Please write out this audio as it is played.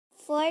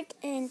Fort,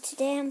 and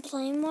today I'm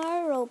playing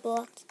more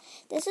Roblox.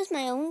 This is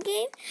my own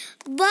game,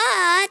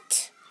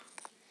 but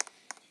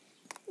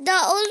the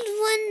old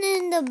one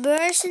in the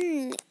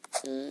version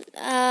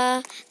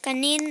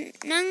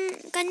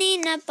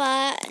kanina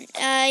pa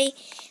ay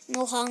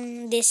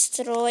mukhang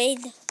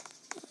destroyed.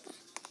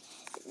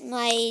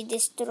 May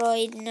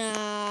destroyed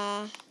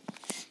na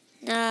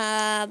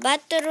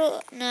bathroom,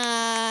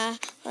 na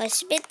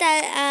hospital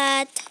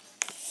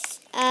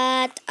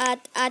at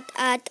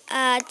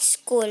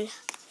school.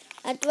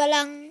 At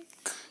walang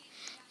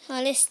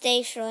police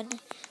station.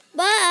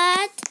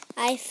 But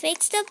I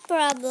fixed the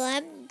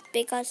problem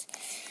because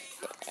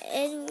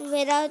and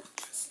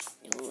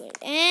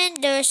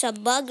there's a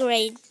bug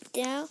right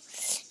now.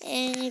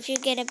 And if you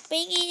get a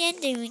piggy and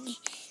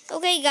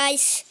okay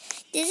guys,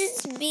 this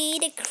is me,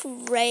 the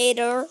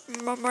creator.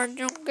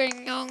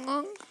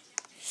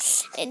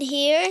 And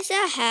here's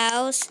a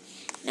house.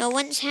 No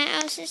one's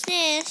house is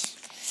this.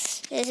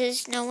 This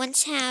is no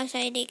one's house.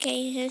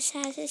 IDK, whose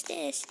house is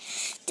this?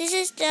 This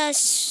is the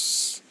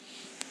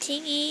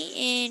thingy,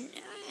 and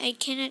I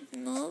cannot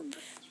move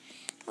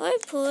or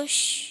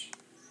push.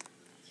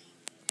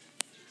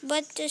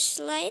 But the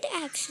slide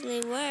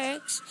actually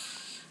works.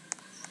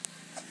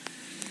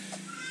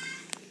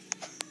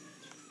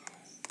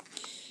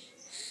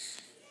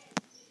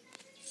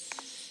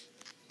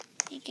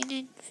 I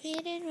cannot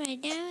fit it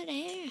right now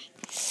there.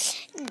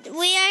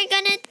 We are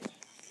gonna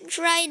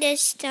try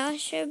this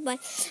toaster, but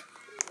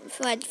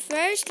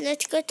first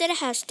let's go to the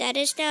house. That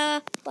is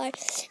the part.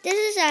 This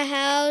is a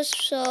house,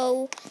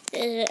 so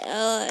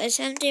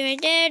there's empty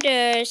right there.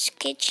 There's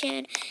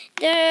kitchen.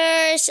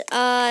 There's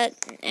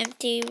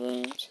empty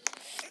rooms.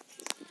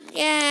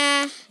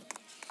 Yeah,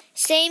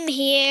 same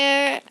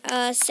here.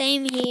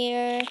 Same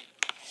here.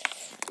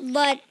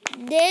 But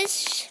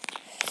this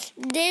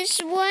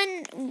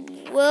one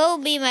will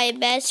be my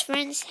best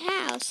friend's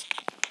house.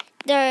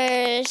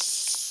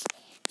 There's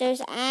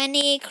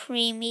Annie,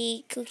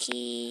 Creamy,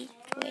 Cookie,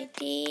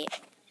 Tweety.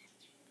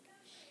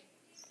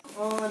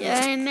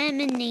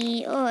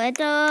 Lemony. Oh,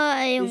 ito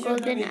ay yung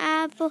golden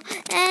apple.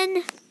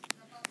 And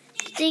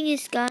thing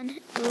is gone.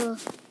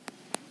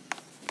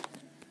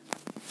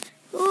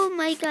 Oh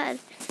my god.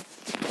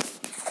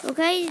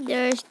 Okay,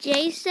 there's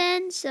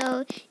Jason,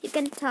 so you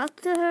can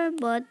talk to her,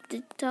 but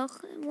the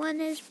talk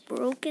one is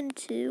broken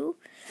too.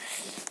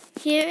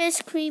 Here is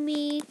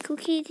Creamy,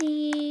 Cookie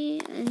Tea,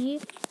 and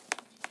here.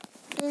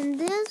 In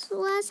this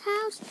last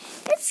house,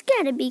 it's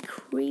gotta be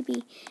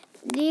creepy.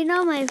 Do you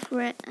know my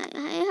friend?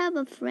 I have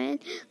a friend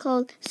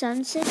called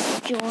Sunset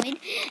joined,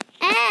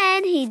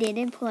 and he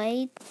didn't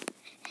play.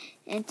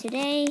 And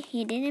today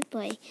he didn't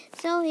play.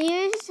 So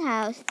here's his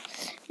house.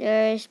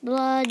 There's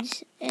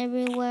bloods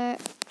everywhere.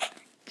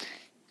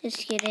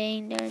 Just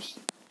kidding.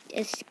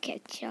 It's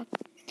ketchup.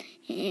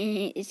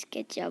 It's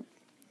ketchup.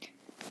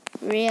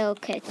 Real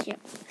ketchup.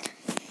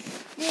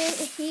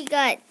 He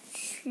got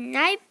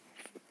sniped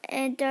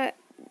and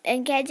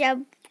ketchup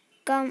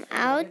come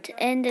out,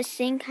 and the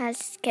sink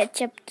has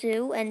ketchup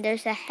too, and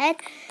there's a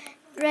head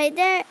right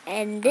there,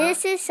 and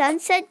this is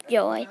Sunset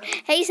Join.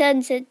 Hey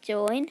Sunset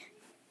Join.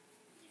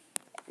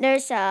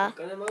 There's a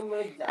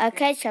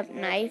ketchup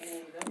knife.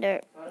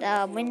 The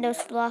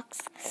Windows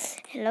blocks.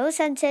 Hello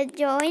Sunset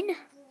Join.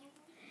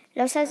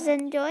 Hello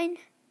Sunset Join.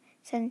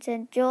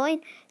 Sunset Join.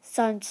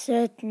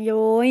 Sunset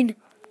Join.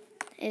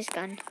 It's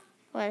gone.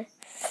 Well.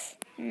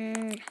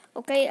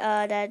 Okay,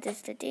 that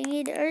is the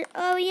thingy there.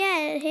 Oh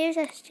yeah, here's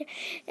a chair,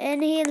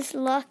 and he's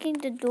locking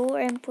the door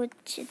and put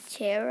a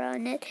chair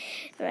on it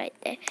right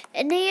there.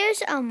 And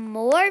here's a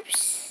morph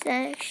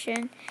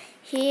section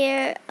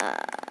here.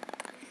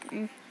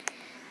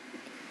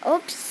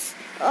 Oops,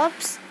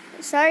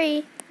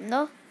 sorry.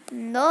 No.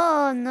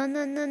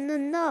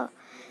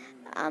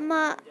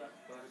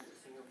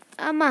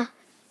 Ama.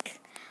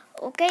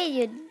 Okay,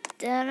 you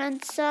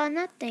didn't saw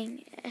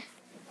nothing.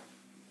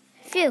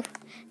 Phew.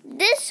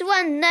 This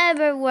one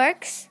never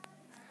works.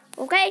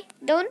 Okay?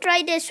 Don't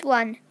try this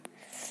one.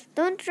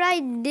 Don't try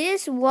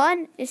this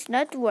one. It's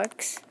not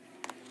works.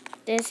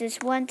 This is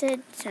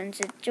wanted.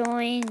 Sunset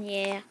join.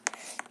 Yeah.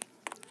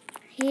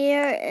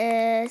 Here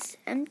is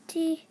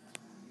empty.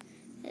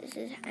 This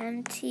is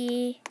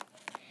empty.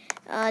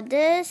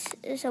 This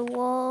is a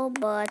wall,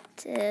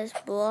 but it's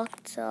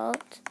blocked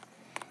out.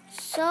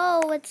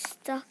 So it's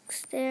stuck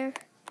there.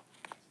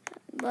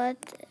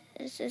 But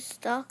it's a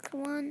stuck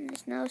one.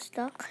 It's now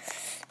stuck.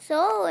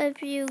 So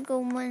if you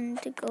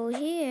want to go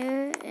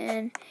here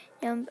and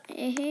jump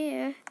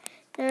here,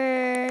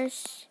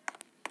 there's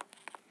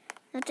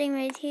nothing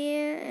right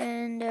here,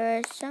 and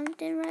there's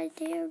something right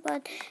here,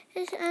 but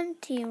it's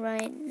empty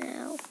right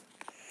now.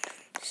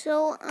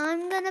 So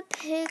I'm gonna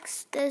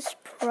fix this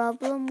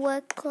problem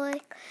real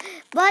quick.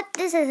 But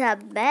this is a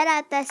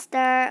beta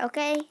tester,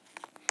 okay?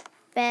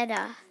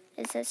 Beta.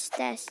 It's a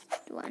test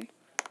one.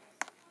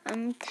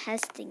 I'm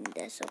testing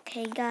this,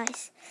 okay,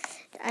 guys?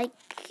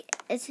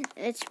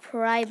 It's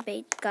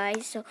private,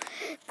 guys. So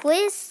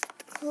please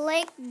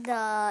click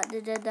the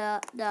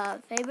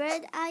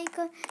favorite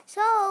icon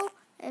so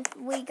if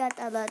we got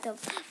a lot of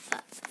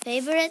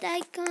favorite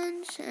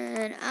icons,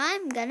 and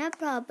I'm gonna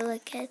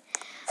public it.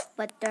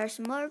 But there's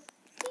more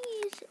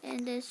things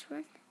in this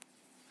one.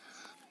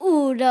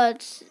 Ooh,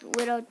 that's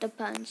without the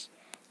pants.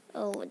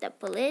 Oh, the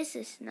police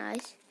is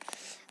nice.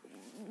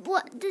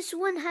 What? This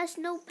one has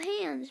no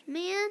pants,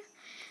 man.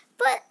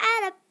 Put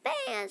add a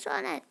pants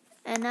on it.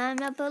 And I'm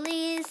a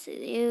police.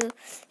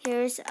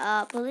 Here's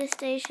a police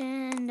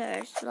station.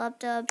 There's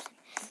laptops,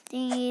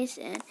 thingies,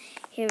 and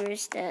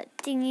here's the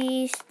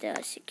thingies, the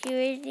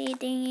security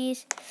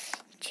thingies.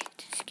 Check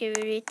the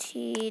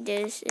security.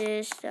 This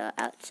is the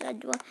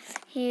outside one.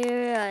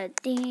 Here,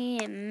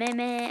 thingy and meme.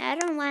 I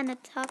don't want to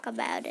talk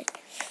about it.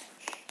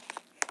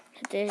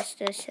 This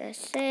is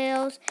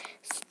sales,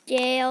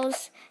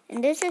 jails,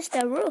 and this is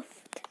the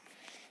roof.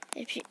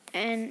 If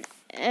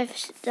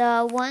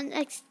the one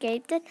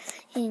escaped it,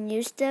 he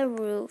used the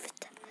roof.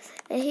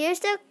 And here's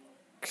the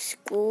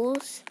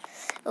schools.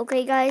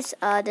 Okay, guys.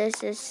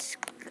 This is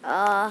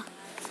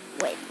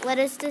wait. What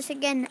is this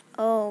again?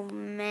 Oh,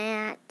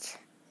 Matt.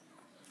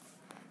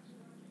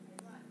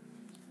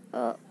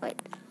 Oh, wait.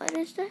 What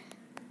is that?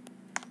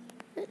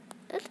 What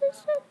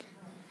is it?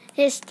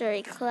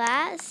 History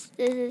class.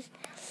 This is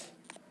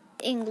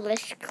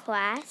English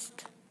class.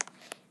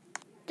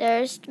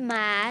 There's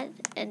math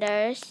and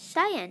there's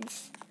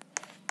science.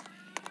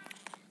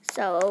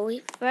 So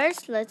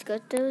first, let's go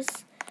to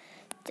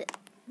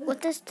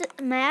what is the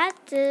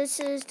math? This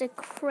is the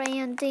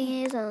crayon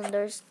thingies, and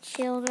there's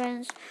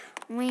children's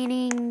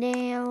reading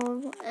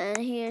down, and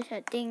here's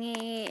a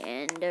thingy,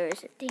 and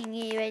there's a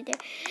thingy right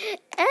there,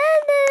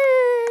 and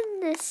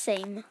then the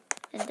same,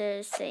 and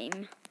the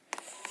same,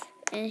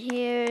 and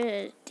here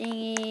a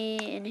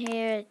thingy, and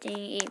here a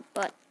thingy.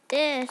 But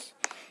this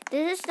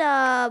is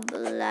the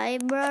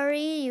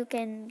library. You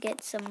can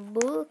get some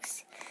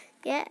books,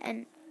 yeah,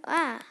 and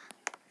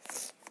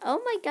oh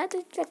my God,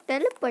 it's like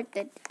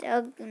teleported.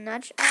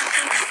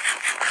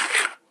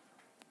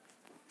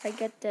 I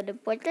got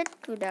teleported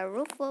to the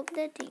roof of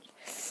the thing.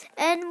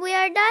 And we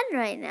are done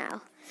right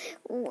now.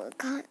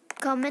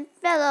 Comment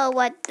below,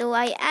 what do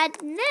I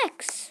add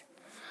next?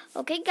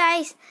 Okay,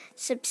 guys,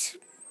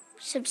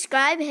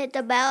 subscribe, hit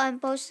the bell,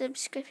 and post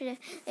subscription.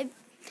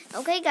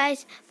 Okay,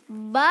 guys,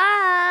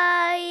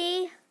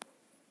 bye.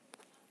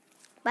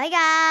 Bye,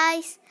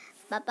 guys.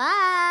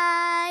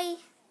 Bye-bye.